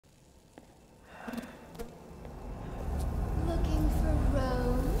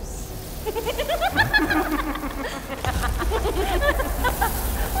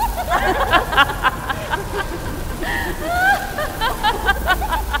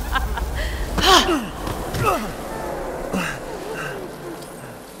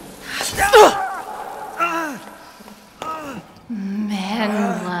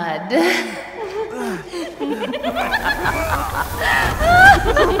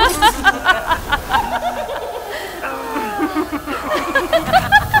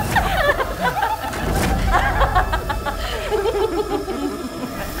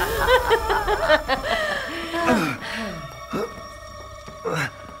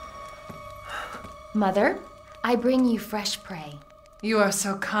Mother, I bring you fresh prey. You are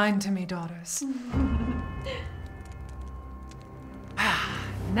so kind to me, daughters.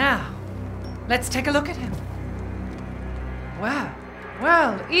 Now, let's take a look at him.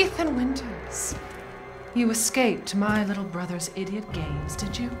 Well, Ethan Winters. You escaped my little brother's idiot games,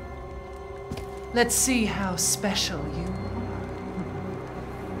 did you? Let's see how special you are.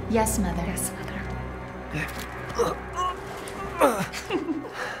 Yes, Mother. Yes, Mother.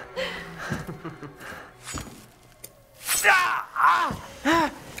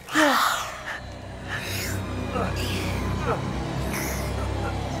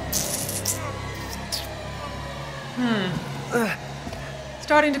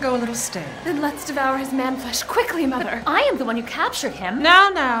 Starting to go a little stale. Then let's devour his man-flesh quickly, Mother. I am the one who captured him.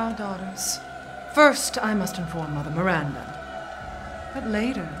 Now, daughters. First, I must inform Mother Miranda. But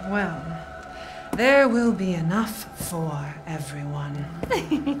later, well, there will be enough for everyone.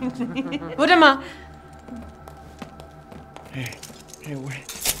 Budama! Hey, wait.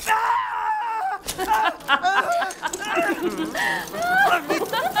 Let me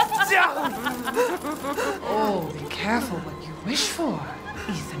down! Oh, be careful what you wish for,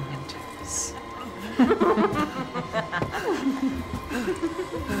 Ethan Winters.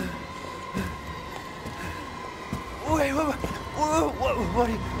 Wait, what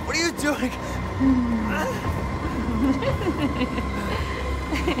are you doing?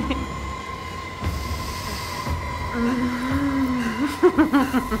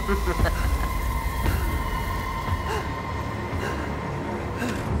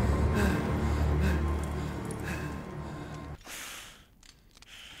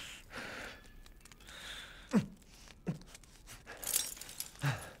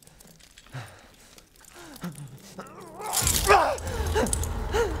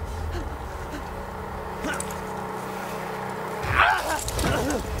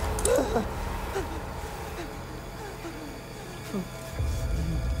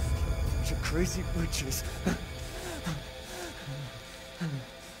 Bunch of crazy witches.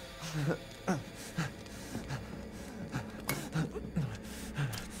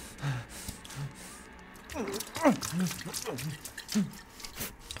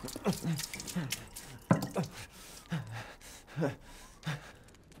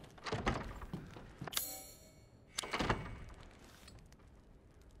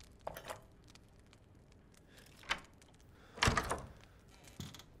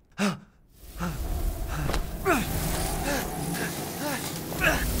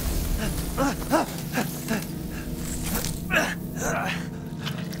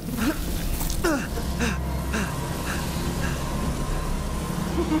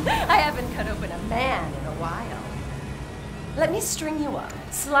 I haven't cut open a man in a while. Let me string you up.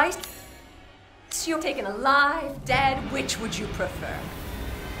 Slice you're taken alive, dead, which would you prefer?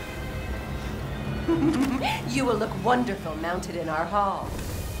 You will look wonderful mounted in our hall.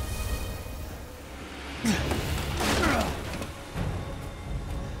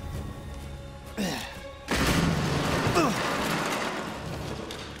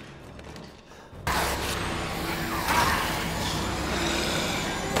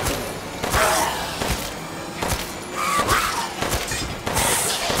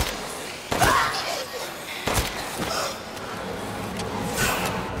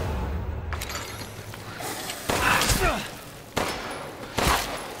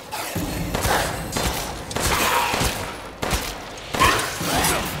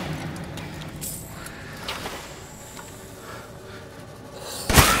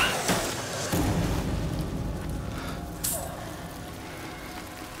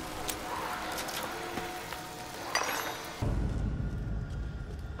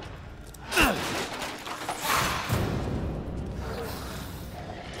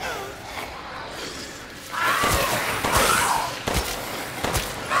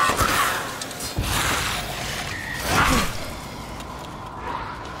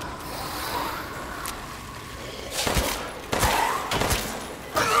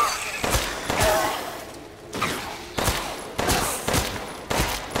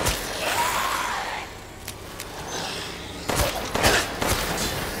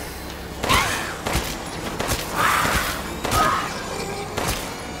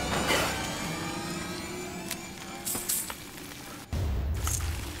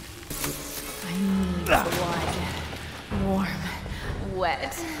 Blood. Warm,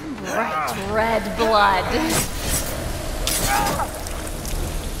 wet, bright red blood.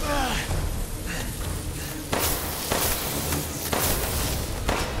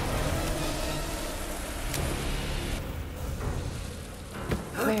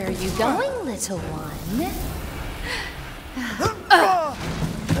 Where are you going, little one?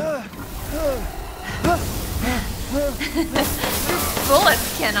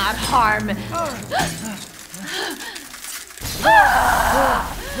 Bullets cannot harm.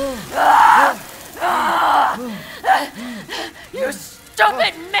 You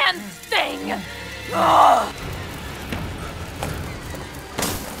stupid man thing!